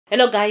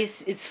Hello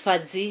guys, it's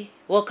Fadzi.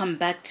 Welcome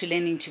back to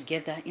Learning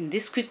Together. In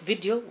this quick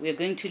video, we are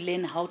going to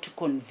learn how to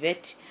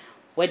convert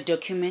Word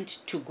document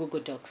to Google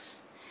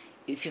Docs.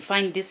 If you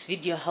find this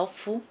video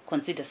helpful,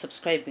 consider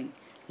subscribing.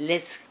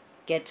 Let's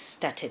get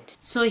started.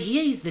 So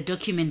here is the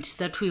document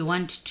that we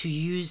want to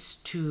use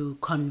to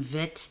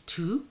convert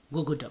to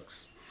Google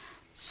Docs.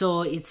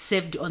 So it's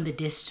saved on the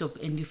desktop,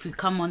 and if we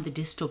come on the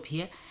desktop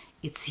here,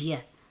 it's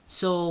here.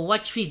 So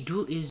what we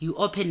do is you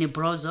open a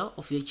browser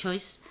of your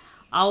choice.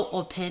 I'll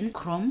open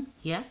Chrome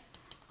here.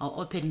 I'll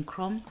open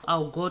Chrome.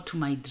 I'll go to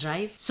my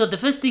drive. So the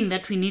first thing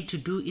that we need to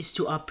do is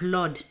to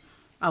upload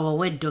our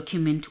Word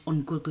document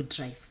on Google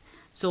Drive.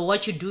 So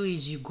what you do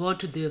is you go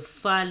to the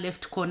far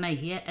left corner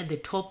here at the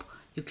top.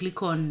 You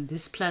click on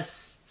this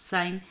plus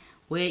sign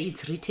where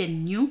it's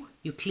written new.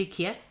 You click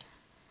here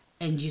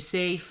and you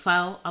say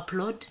file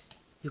upload.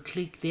 You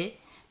click there.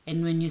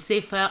 And when you say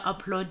file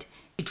upload,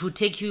 it will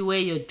take you where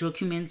your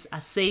documents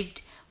are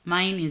saved.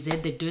 Mine is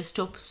at the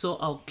desktop, so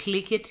I'll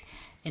click it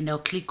and I'll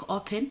click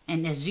open.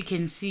 And as you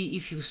can see,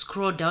 if you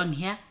scroll down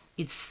here,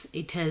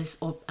 it has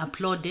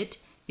uploaded.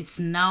 It's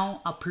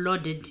now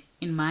uploaded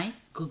in my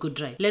Google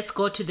Drive. Let's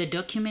go to the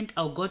document.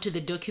 I'll go to the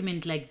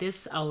document like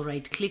this. I'll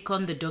right click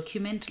on the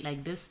document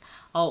like this.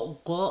 I'll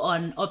go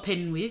on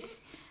open with.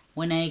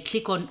 When I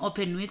click on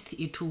open with,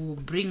 it will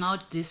bring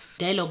out this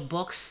dialog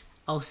box.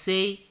 I'll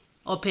say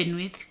open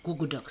with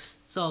Google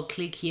Docs. So I'll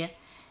click here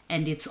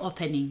and it's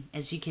opening,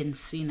 as you can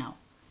see now.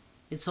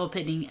 It's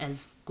opening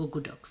as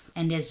Google Docs.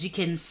 And as you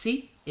can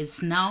see,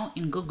 it's now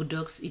in Google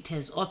Docs. It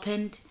has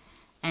opened.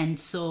 And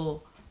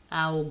so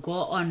I'll go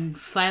on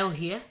file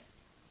here.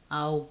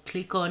 I'll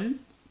click on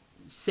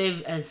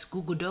save as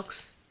Google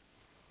Docs.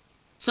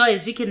 So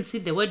as you can see,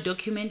 the Word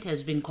document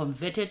has been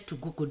converted to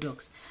Google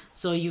Docs.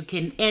 So you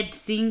can add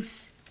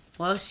things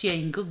whilst you're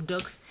in Google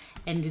Docs,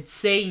 and it's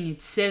saying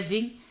it's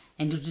saving,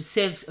 and it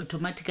saves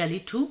automatically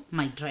to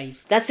my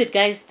drive. That's it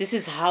guys. This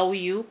is how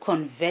you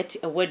convert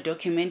a Word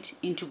document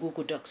into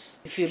Google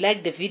Docs. If you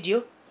like the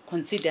video,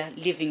 consider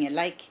leaving a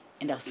like,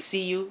 and I'll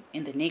see you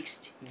in the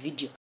next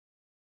video.